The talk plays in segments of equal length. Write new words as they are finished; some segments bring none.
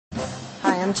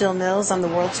am Jill Mills. I'm the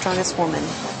world's strongest woman.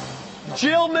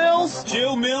 Jill Mills?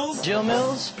 Jill Mills? Jill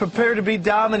Mills? Prepare to be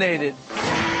dominated.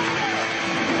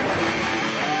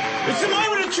 It's the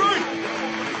moment of truth!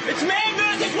 It's man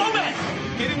versus woman!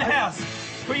 Get in the house.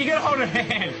 But you gotta hold her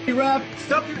hand. Hey, Rob,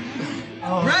 stop your...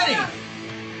 Oh. Ready!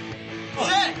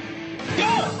 Set!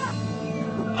 Go!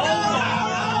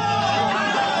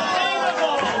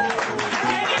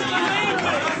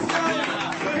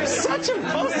 You're such a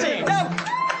pussy!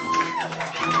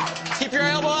 Keep your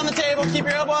elbow on the table. Keep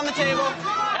your elbow on the table.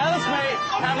 Alice, mate,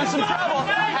 having some trouble.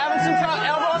 Having some trouble.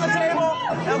 Elbow on the table.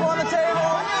 Elbow on the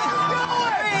table.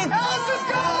 Alice is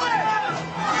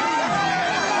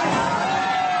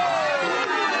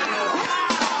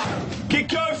going! Kick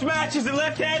coast match is a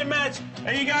left-handed match.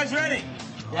 Are you guys ready?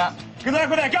 Yeah. Good luck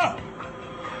with that. Go!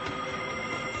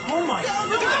 Oh my God!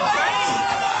 Look at the face!